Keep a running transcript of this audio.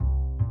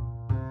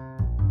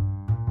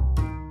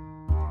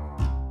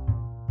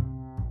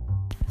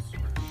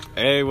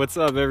Hey, what's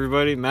up,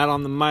 everybody? Matt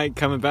on the mic,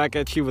 coming back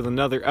at you with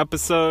another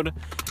episode.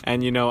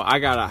 And you know, I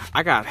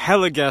got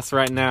hella guests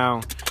right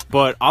now,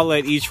 but I'll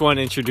let each one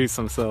introduce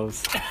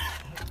themselves.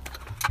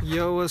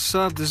 Yo, what's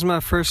up? This is my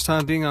first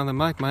time being on the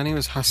mic. My name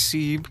is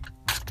Hasib.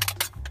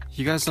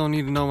 You guys don't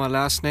need to know my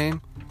last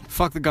name.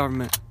 Fuck the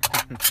government.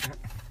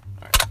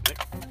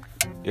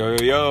 Yo,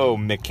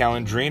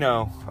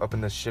 McCalendrino up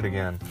in this shit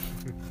again.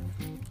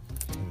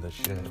 In the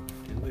shit.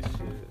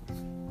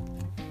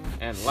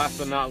 And last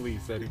but not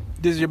least, Eddie.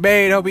 This is your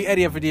main homie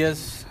Eddie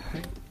Diaz.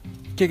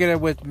 Kicking it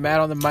with Matt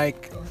on the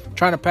mic.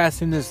 Trying to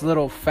pass him this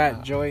little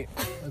fat joint.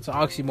 It's an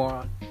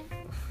oxymoron.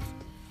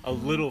 A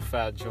little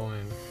fat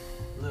joint.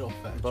 Little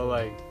fat But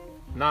like,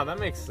 nah, that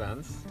makes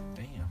sense.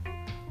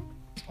 Damn.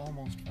 It's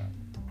almost fat.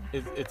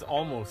 It's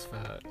almost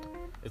fat.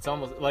 It's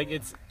almost, like,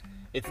 it's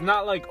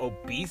not like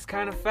obese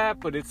kind of fat,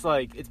 but it's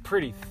like, it's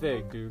pretty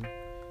thick, dude.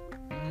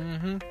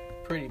 Mm-hmm.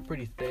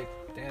 Pretty thick.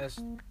 Damn,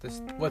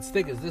 what's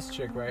thick is this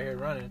chick right here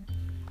running.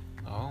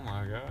 Oh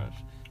my gosh.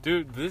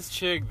 Dude, this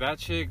chick, that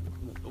chick,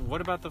 what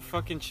about the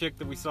fucking chick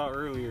that we saw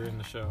earlier in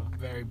the show?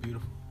 Very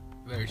beautiful.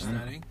 Very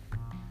stunning.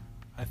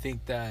 I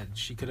think that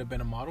she could have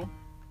been a model.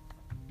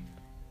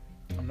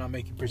 I'm not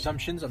making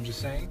presumptions, I'm just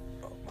saying.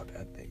 Oh, my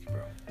bad. Thank you,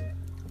 bro.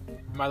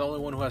 Am I the only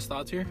one who has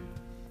thoughts here?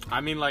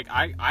 I mean, like,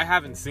 I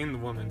haven't seen the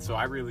woman, so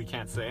I really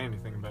can't say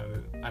anything about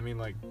it. I mean,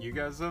 like, you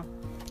guys, though?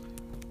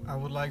 I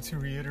would like to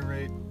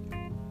reiterate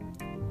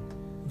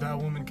that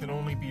woman can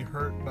only be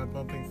hurt by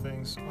bumping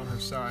things on her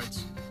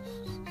sides.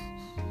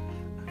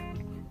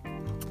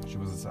 She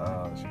was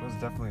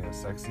definitely a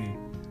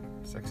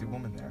sexy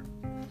woman there.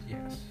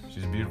 Yes.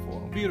 She's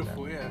beautiful.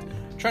 Beautiful, yeah.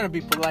 Trying to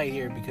be polite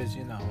here because,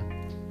 you know,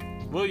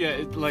 Well, yeah,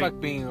 it's like... fuck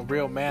being a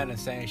real man and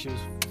saying she was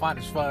fine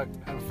as fuck,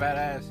 had a fat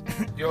ass.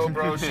 Yo,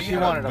 bro, she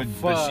wanted to but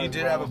fuck, she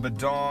did bro. have a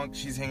badonk.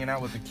 She's hanging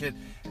out with the kid,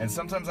 and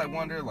sometimes I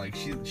wonder, like,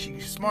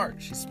 she's smart.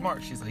 She's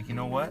smart. She's like, you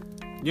know what?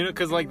 You know,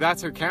 because, like,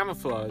 that's her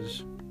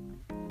camouflage.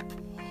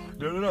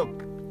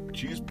 No.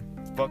 She's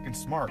fucking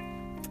smart.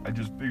 I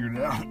just figured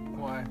it out.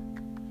 Why?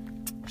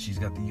 She's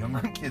got the younger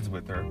kids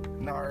with her.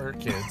 Not her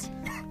kids.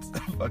 It's the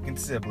fucking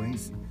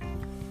siblings.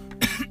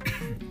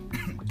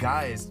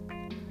 Guys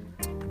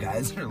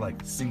are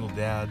like single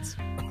dads.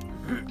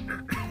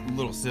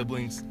 Little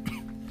siblings.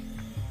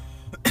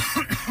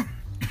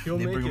 You'll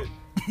They make bring it.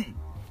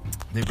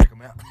 They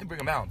bring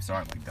them out. I'm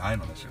sorry, I'm like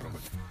dying on this shit real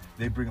quick.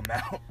 They bring them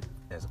out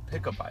as a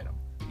pickup item.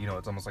 You know,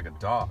 it's almost like a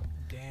dog.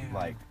 Damn.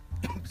 Like,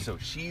 so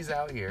she's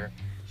out here.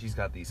 She's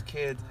got these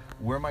kids.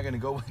 Where am I gonna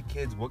go with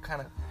kids? What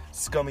kind of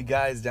scummy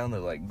guys down there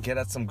like get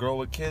at some girl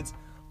with kids?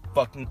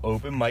 Fucking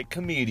open mic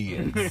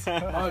comedians.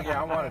 Oh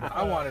yeah,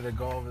 I wanted to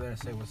go over there and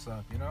say what's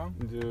up, you know?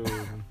 Dude.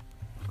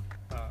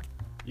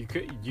 You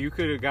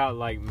could have got,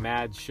 like,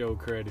 mad show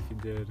cred if you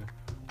did.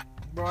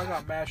 Bro, I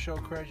got mad show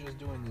cred just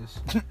doing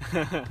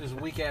this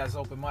weak ass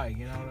open mic,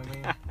 you know what I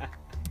mean?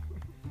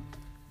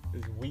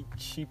 This weak,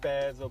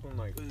 cheap-ass open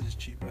mic. This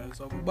cheap ass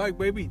open mic,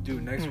 baby.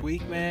 Dude, next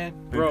week, man.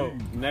 Bro,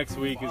 next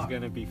week is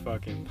gonna be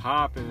fucking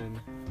popping.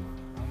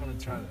 I'm gonna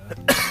try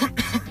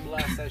to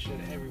blast that shit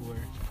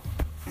everywhere.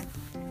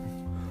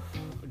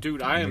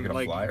 Dude, I am, Get a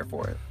like... flyer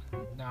for it.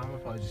 Nah, I'm gonna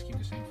probably just keep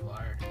the same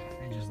flyer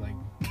and just like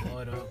blow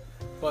it up.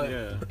 But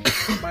Yeah,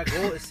 my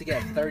goal is to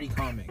get 30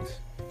 comics.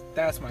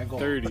 That's my goal.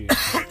 30.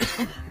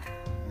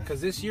 Because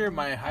this year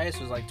my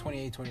highest was like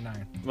 28,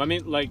 29. I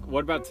mean, like,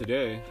 what about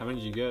today? How many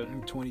did you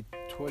get? 20,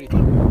 23.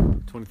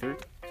 23?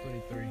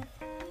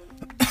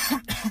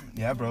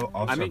 Yeah, bro.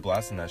 I'll start mean-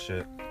 blasting that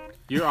shit.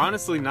 You're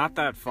honestly not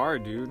that far,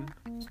 dude.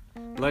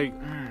 Like,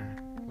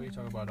 What are you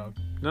talking about, dog?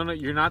 no,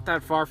 you're not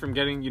that far from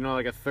getting, you know,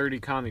 like a 30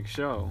 comic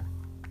show.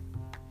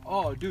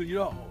 Oh, dude, you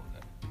know,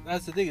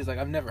 that's the thing is like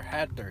I've never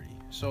had 30.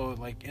 So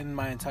like in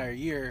my entire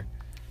year,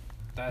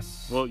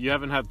 that's Well, you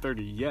haven't had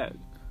 30 yet.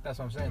 that's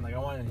what I'm saying. Like I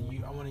want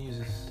to use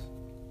this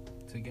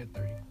to get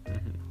 30.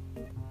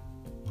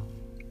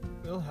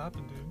 It'll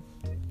happen,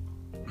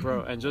 dude.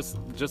 Bro, and just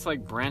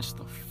like branch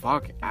the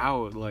fuck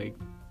out, like,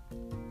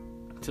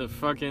 to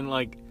fucking,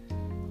 like,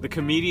 the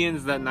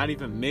comedians that not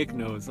even Mick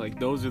knows, like,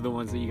 those are the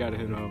ones that you gotta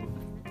hit up.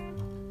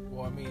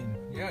 Well, I mean,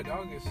 yeah,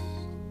 dog, it's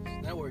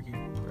networking.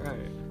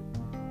 Right.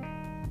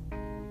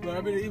 But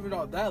I mean, even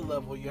on that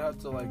level, you have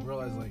to like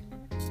realize like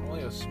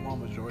only a small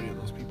majority of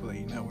those people that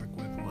you network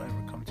with will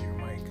ever come to your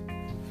mic.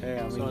 Hey,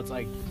 I mean, So it's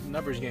like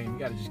numbers game. You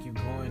gotta just keep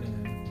going,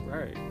 and then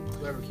right.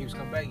 whoever keeps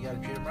coming back, you gotta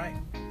treat them right.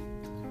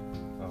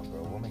 Oh,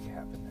 bro, we'll make it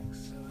happen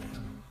next. You know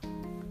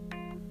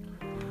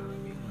what I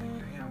mean?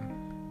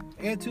 Like,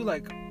 damn. And too,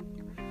 like,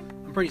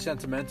 I'm pretty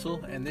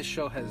sentimental, and this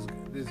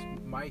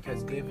mic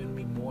has given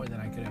me more than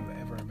I could have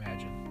ever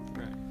imagined.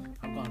 Right.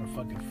 I've gone to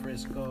fucking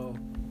Frisco,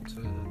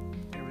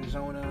 to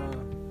Arizona.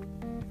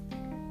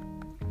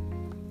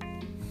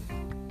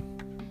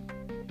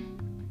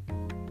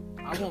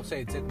 I won't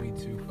say it took me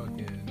to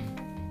fucking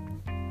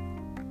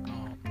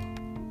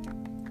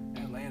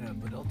Atlanta,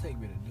 but it'll take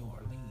me to New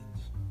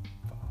Orleans.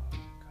 Fuck,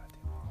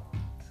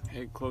 goddamn.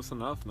 Hey, close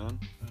enough, man.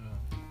 Yeah.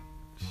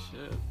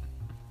 Shit.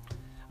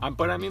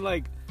 But I mean,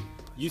 like,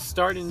 you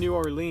start in New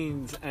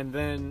Orleans and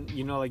then,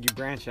 you know, like, you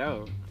branch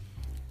out.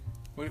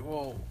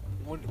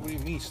 What do you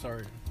mean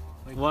start?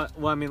 Like, What?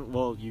 Well, I mean,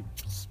 you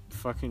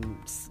fucking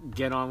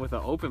get on with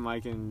an open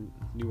mic in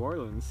New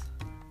Orleans.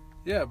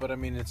 Yeah, but I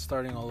mean, it's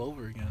starting all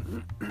over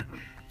again.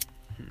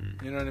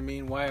 You know what I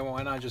mean? Why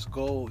not just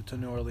go to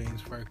New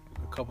Orleans for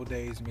a couple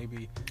days,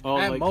 maybe? Oh,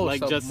 at most,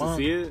 like just to month,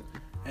 see it?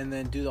 and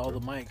then do all the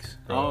mics.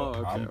 Oh,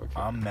 okay,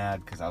 I'm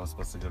mad because I was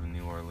supposed to go to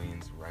New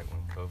Orleans right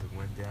when COVID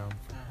went down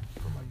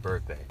for my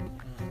birthday.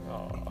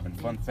 Oh, And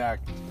fun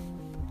fact,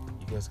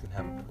 you guys can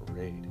have a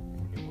parade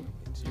in New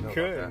Orleans. You know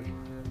could. about that?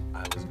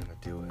 I was gonna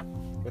do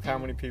it. with how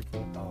many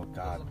people? Oh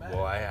God. Doesn't matter.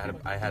 Well,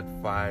 I had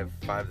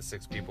five to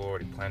six people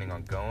already planning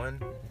on going,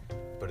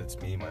 but it's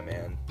me, my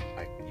man.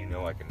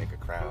 I can make a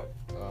crowd.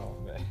 Oh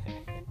man,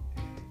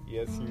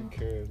 yes you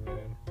could,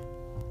 man.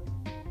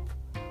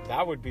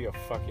 That would be a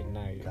fucking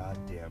night.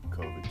 Goddamn,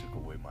 COVID took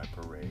away my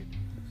parade.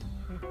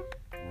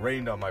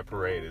 Rained on my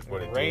parade is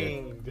what it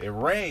Rained. did. It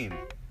rained.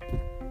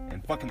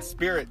 And fucking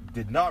Spirit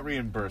did not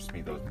reimburse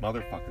me, those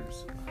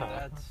motherfuckers.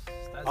 That's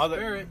Other-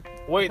 Spirit.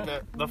 Wait,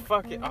 the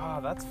fucking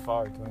that's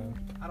fucked, man.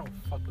 I don't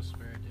fuck with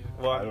Spirit, dude.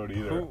 Well, I don't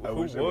either. Who I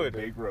wish would?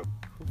 they were bankrupt.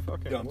 Who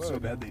fucking Dumb would? so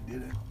bad they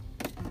did it.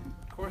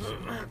 Of course you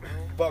do.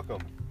 Fuck them.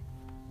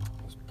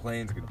 Those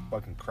planes are gonna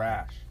fucking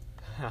crash.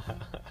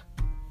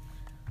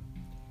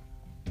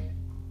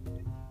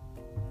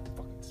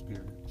 Fucking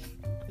Spirit.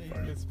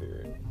 Good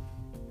Spirit.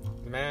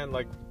 Man,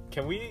 like,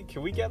 can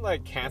we get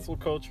like cancel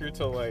culture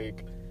to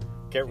like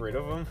get rid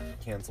of them?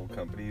 Cancel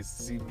companies.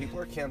 See, people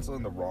are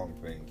canceling the wrong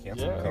thing.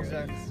 Cancel Yeah,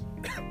 companies.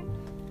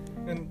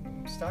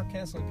 And stop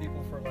canceling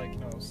people for like,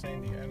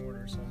 saying the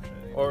N-word or some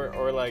shit.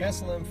 Or like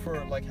Cancel them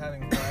for like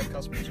having bad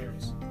customer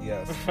service.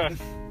 Yes.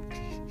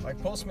 Like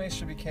Postmates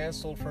should be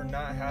canceled for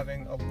not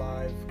having a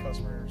live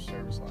customer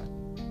service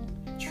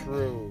line.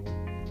 True.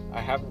 I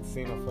haven't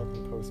seen a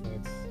fucking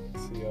Postmates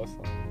CS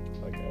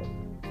line like ever.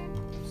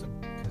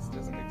 Because it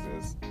doesn't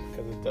exist.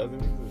 Because it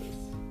doesn't exist.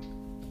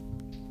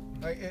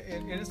 Like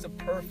it is the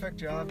perfect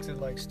job to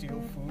like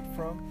steal food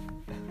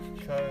from,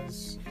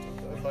 because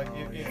like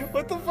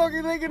What the fuck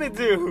are they gonna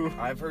do?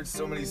 I've heard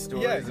so many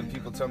stories of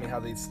people tell me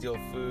how they steal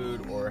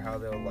food or how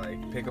they'll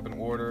like pick up an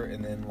order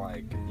and then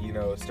like,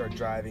 start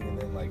driving and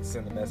then like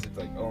send a message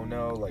like, oh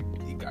no, like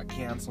it got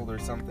canceled or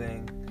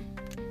something.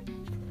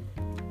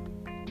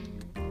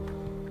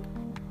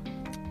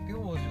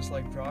 people will just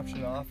like drop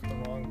shit off at the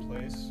wrong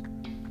place,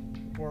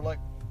 or like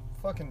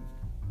fucking,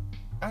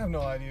 I have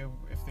no idea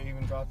if they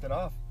even dropped it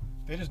off.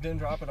 They just didn't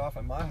drop it off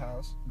at my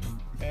house,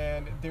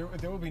 and there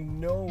will be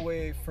no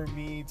way for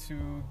me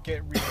to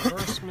get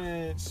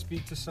reimbursement,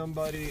 speak to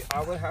somebody.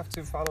 I would have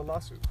to file a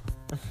lawsuit.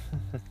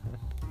 The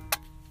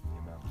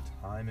amount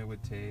of time it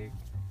would take,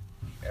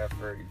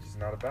 effort, you're just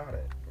not about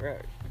it.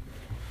 Right.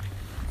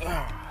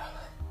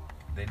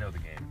 They know the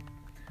game.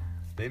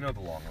 They know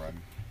the long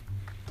run.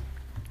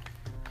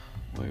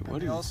 Wait,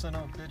 But you also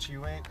know, bitch,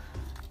 you ain't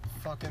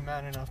fucking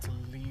man enough to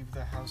leave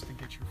the house to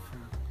get your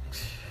food.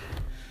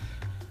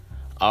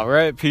 All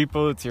right,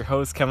 people, it's your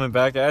host coming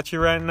back at you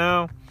right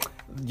now.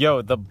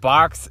 Yo, the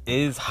box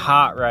is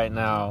hot right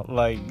now.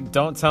 Like,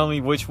 don't tell me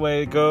which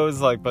way it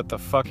goes, like, but the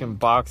fucking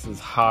box is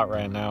hot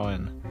right now,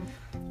 and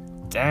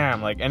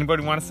damn, like,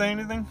 anybody want to say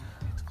anything?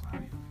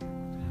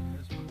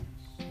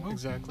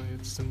 Exactly,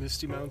 it's the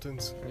Misty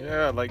Mountains.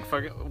 Yeah, like,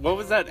 fucking, what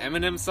was that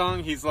Eminem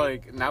song? He's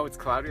like, now it's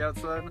cloudy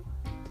outside.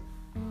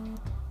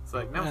 It's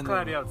like, now it's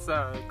cloudy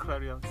outside,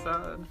 cloudy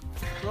outside.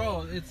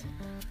 Bro, it's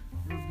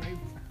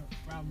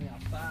round me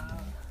outside.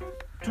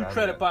 Two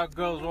credit card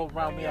girls roll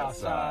round me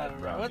outside.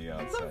 What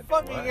the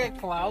fuck you get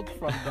clouds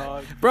from,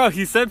 dog? Bro,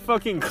 he said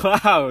fucking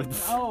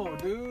clouds. No,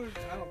 dude.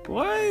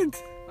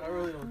 What? I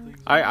really don't think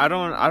so. I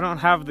don't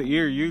have the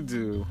ear you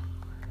do.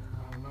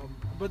 I don't know.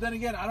 But then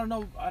again, I don't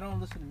know. I don't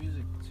listen to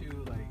music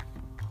too, Like,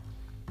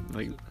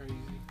 too crazy.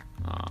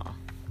 aw.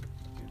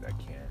 Dude, I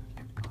can't.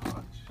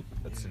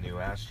 That's a new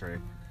ashtray.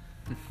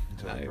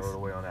 Until I Nice. throw it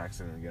away on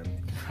accident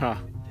again. Huh.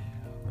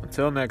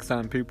 Until next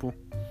time, people.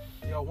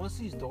 Yo, once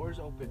these doors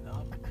open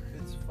up,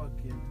 it's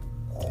fucking.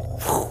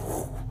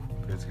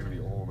 It's gonna be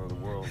a whole nother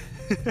world.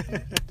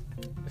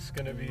 It's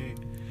gonna be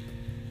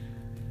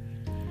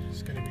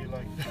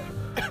like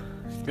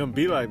It's gonna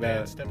be like man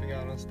that. stepping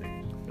out on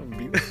stage. It's gonna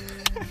be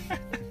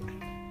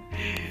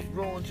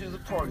Rolling to the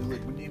party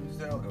like my name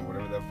is out, or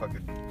whatever that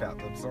fucking Fat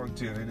Lip song.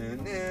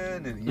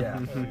 Yeah.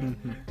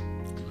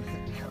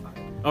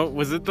 Oh,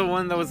 was it the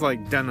one that was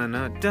like dun dun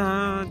dun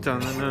dun dun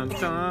dun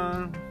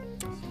dun?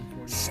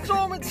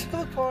 Storm into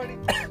the party.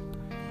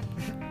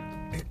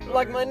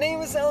 Like my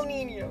name is El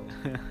Nino.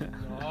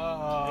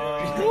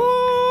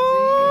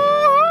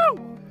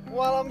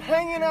 While I'm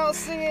hanging out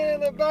singing in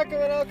the back of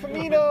an El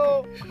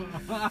Camino.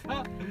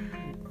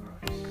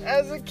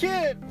 As a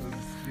kid, This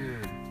is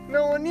good.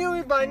 no one knew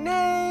me by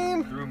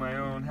name. Through my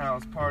own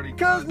house party.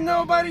 'Cause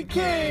nobody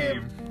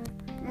came.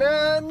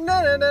 Na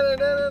na na na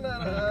na na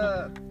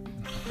na.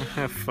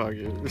 Fuck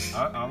it.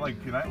 I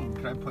like. Can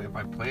I play? If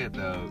I play it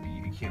though,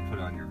 you can't put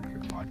it on your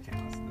your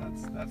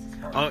podcast. That's as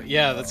far Oh as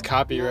yeah, we that's go.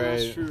 copyright.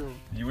 That's true.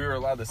 We were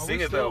allowed to Are sing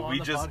we it still though. on We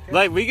the just podcast?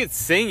 Like we could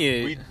sing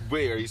it.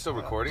 wait. Are you still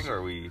recording or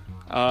are we?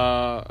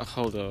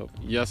 Hold up.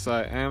 Yes,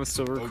 I am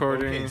still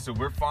recording. Okay, so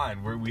we're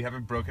fine. We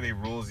haven't broken any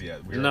rules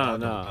yet. We're No, allowed to,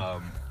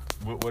 no.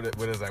 What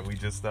is that? We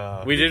just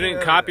We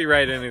didn't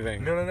copyright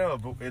anything. No.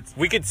 But it's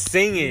We could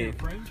sing it.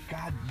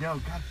 God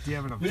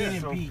damn it! We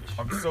didn't beach.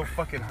 I'm so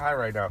fucking high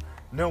right now.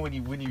 No, when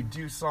you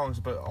do songs,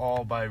 but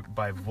all by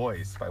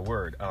voice, by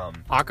word.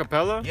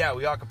 Acapella? Yeah,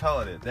 we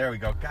acapella it. There we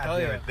go. God Hell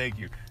damn yeah. it! Thank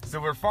you. So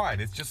we're fine.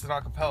 It's just an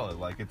acapella.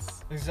 Like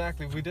it's.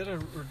 Exactly. We did a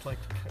like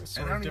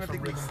sort I of don't even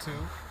different think rhythm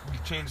too. We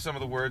changed some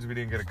of the words. We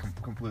didn't get it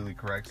completely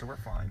correct, so we're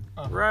fine.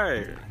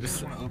 Right. I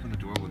just want to open the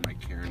door with my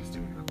Karen's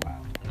doing it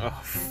loud. Oh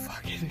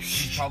fuck it.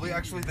 She's probably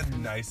actually the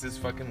nicest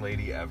fucking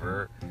lady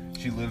ever.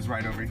 She lives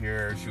right over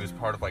here. She was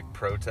part of like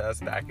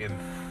protests back in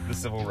the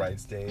civil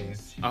rights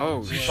days.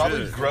 Oh She shit.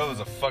 probably grows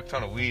a fuck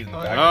ton of weed in the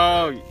back. Oh,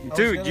 I was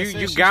dude, gonna you say,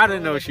 you she's gotta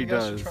probably know like, she you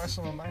guys should does. try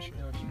some of my shit.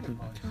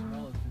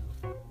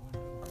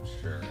 I'm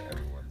sure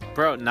everyone.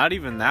 Bro, not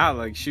even that.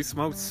 Like she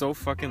smoked so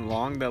fucking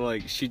long that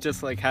like she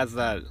just like has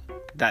that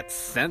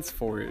sense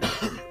for it.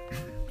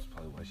 That's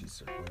probably why she's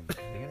circling.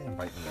 They're gonna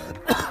invite me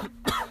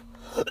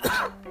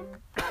in.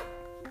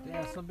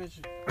 Yeah, some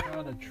bitch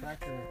found a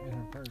tracker in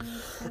her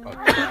purse. A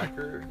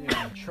tracker?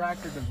 Yeah, a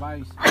tracker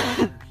device.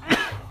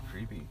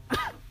 Creepy.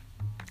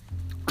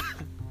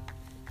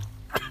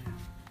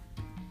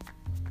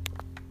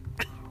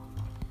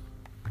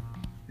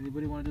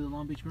 Anybody want to do the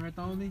Long Beach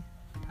Marathon with me?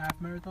 Half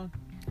marathon?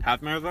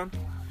 Half marathon?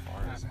 How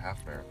far is a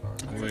half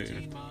marathon? Wait.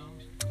 15 miles.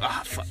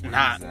 Ah, fuck. What is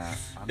Nah. that?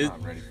 I'm Is-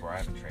 not ready for it. I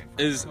haven't trained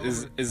for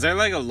Is there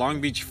like a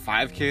Long Beach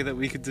 5K that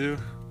we could do?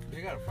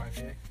 They got a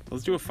 5K.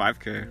 Let's do a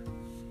 5K.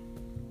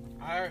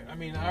 I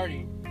mean, I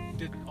already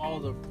did all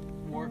the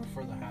work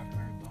for the half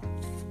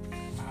marathon.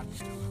 I have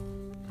to do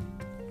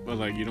it. But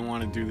like, you don't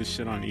want to do this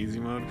shit on easy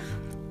mode?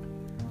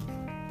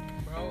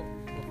 Bro,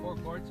 before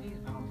quarantine,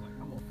 I was like,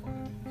 I'm gonna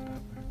fucking do this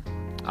half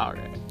marathon. All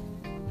right.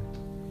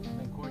 And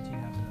then quarantine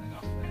happened and I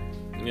got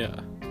fat. Yeah.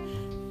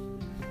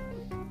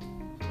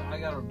 So I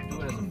gotta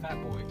do it as a fat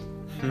boy.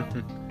 You know?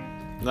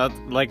 That's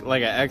like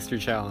an extra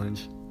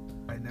challenge.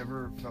 I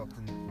never felt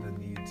the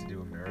need to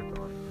do a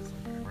marathon because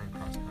like, I ran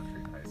cross country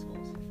in high school,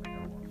 so like, I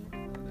don't want to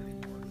run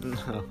anymore.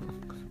 No,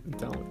 I'm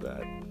done with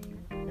that.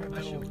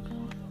 That shit was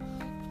fun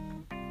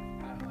though.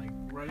 I, like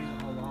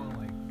running along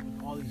like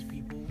with all these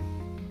people.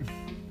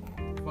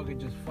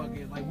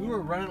 fucking like we were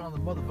running on the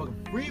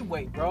motherfucking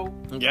freeway, bro.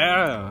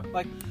 Yeah.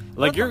 Like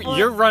Like what the fuck?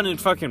 you're running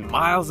fucking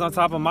miles on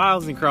top of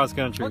miles in cross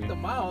country. Fuck the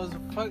miles.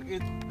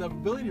 The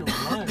ability to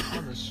run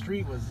on the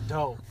street was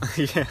dope.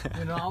 Yeah.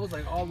 You know, I was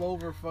like all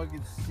over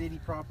fucking city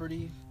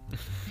property.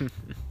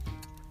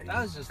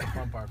 That was just the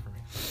fun part for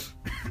me.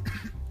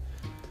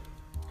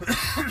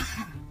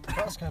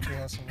 Cross country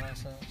has some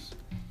nice house.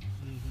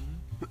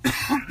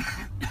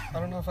 I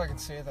don't know if I can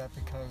say that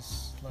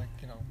because, like,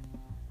 you know,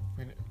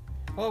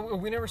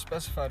 we never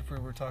specified if we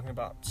were talking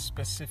about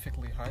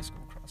specifically high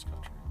school cross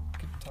country. We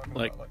could be talking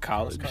Like about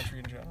college. cross country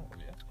in general.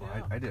 Yeah.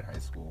 Well, I did high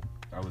school.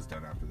 I was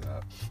done after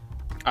that.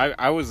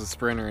 I was a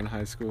sprinter in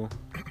high school,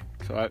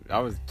 so I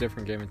was a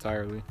different game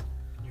entirely.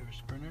 You were a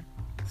sprinter,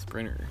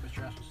 Sprinter. but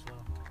your ass was slow.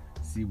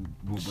 See,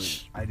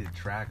 but I did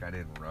track. I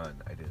didn't run.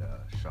 I did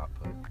a shot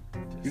put.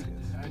 Discus.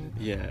 I did.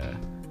 Yeah.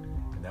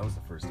 And that was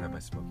the first time I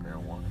smoked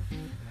marijuana.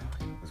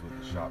 It was with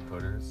the shot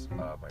putters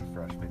my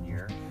freshman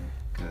year,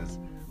 because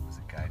there was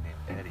a guy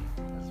named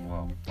Eddie as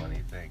well.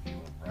 Funny thing, he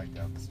lived right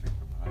down the street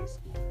from the high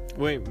school.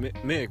 Wait,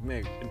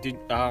 Mick, did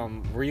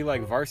were you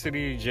like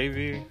varsity,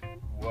 JV?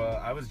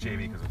 Well, I was JV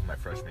because it was my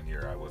freshman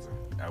year. I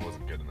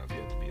wasn't good enough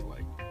yet to be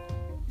like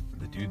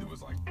the dude that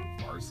was like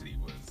varsity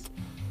was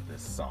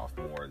this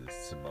sophomore, this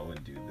Samoan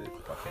dude that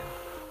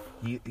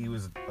fucking he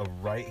was a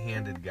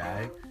right-handed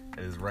guy.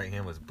 And his right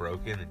hand was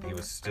broken, and he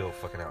was still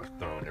fucking out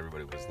throwing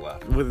everybody with his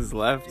left. With his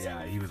left?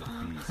 Yeah, he was a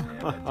beast, man.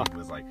 That dude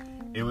was like,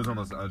 it was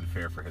almost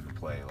unfair for him to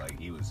play. Like,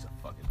 he was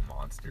a fucking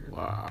monster.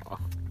 Wow.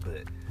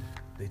 But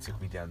they took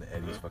me down to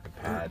Eddie's fucking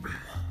pad.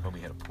 Homie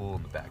had a pool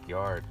in the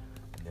backyard,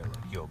 and they were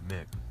like, "Yo,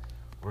 Mick,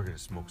 we're gonna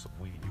smoke some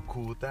weed. You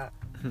cool with that?"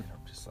 And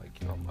I'm just like,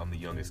 you know, I'm the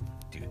youngest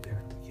dude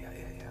there. Yeah,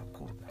 I'm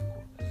cool with that.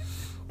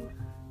 Cool with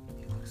that.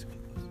 He looks at me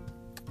and goes,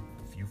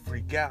 "If you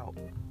freak out,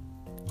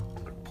 I'm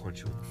gonna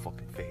punch you in the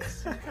fucking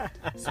face."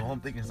 So all I'm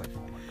thinking is like,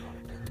 oh my god,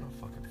 I better not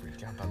fucking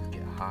freak out. I'm about to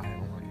get high. I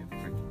don't want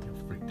to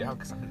get freaked out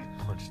because I'm gonna get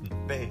punched in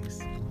the face.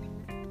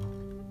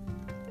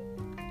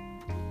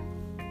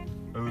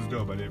 It was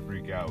dope. I didn't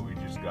freak out. We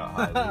just got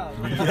high.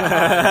 We just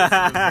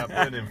got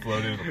high and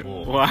floated in a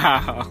pool.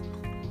 Wow.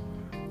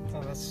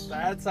 Oh,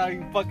 That's how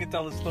you fucking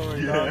tell a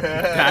story, Yeah. dog.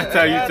 That's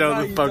how you That's tell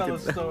how the you fucking tell a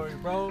story,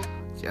 bro.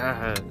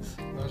 Yes.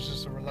 that was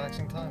just a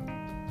relaxing time.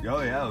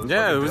 Oh yeah.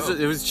 Yeah, fucking dope.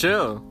 it was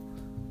chill.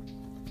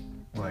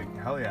 Like,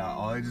 hell yeah.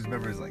 All I just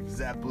remember is like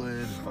Zeppelin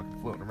and fucking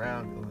floating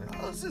around. I'm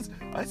like,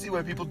 oh, I see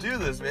why people do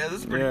this, man.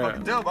 This is pretty Yeah.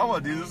 fucking dope. I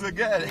want to do this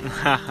again.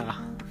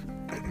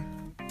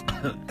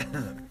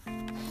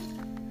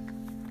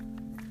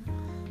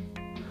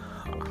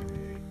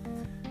 Okay.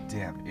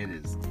 Damn, it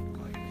is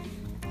like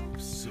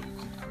so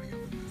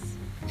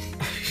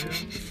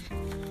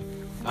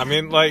I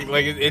mean, like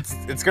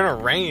it's gonna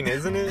rain,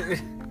 isn't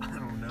it? I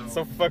don't know.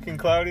 So fucking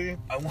cloudy.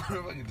 I wonder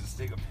if I can just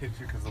take a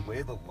picture because the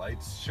way the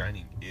light's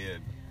shining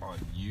in on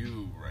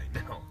you right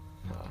now.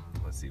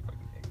 Let's see if I can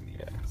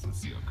this. Let's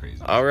see how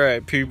crazy. All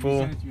right,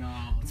 people.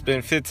 It's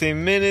been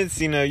 15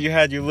 minutes. You know, you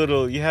had your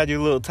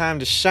little time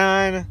to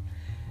shine.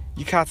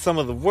 You caught some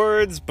of the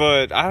words,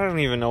 but I don't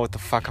even know what the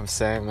fuck I'm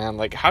saying, man.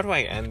 Like, how do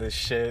I end this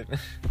shit?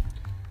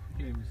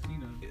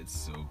 It's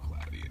so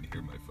cloudy in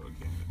here. My phone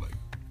can't even, like.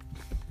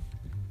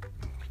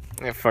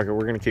 Yeah, fuck it.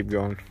 We're gonna keep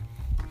going.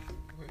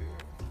 You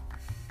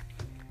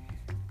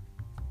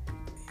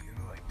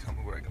gotta, like, tell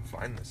me where I can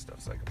find this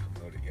stuff so I can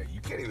promote it. Yeah,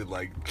 you can't even,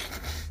 like.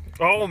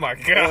 Oh my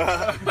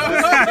god!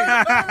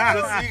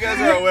 Just so you guys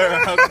are aware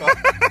of how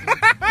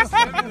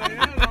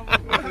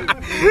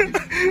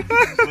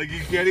like you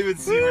can't even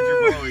see what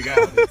you're blowing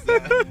out.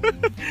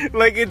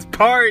 Like it's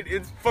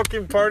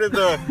fucking part of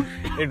the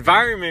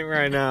environment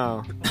right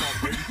now.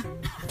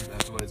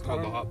 That's why it's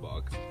called the hot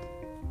box.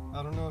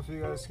 I don't know if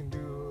you guys can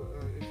do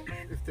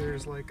if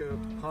there's like a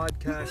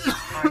podcast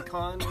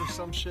icon or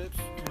some shit,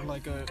 or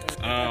like a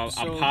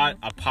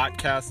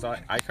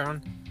podcast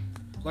icon.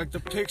 Like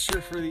the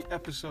picture for the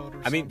episode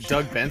or I mean,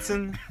 some Doug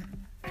Benson?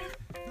 I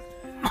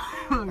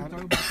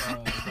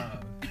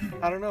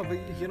don't know, but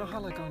you know how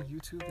like on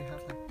YouTube they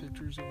have like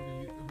pictures or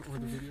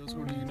the videos,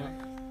 or do you know?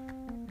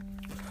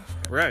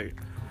 Right.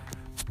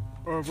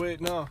 Or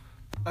wait, no.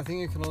 I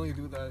think you can only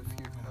do that if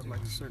you have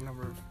like a certain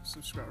number of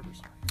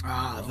subscribers.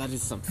 Ah, that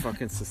is some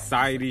fucking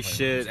society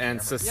shit, and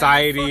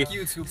society, fuck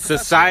YouTube.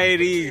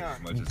 society,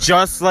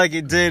 just like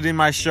it did in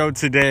my show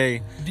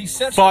today,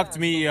 fucked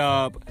me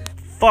up.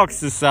 Fuck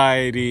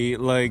society,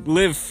 like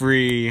live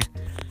free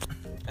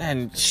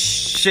and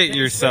shit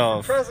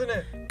yourself.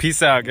 President.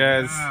 Peace out,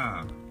 guys.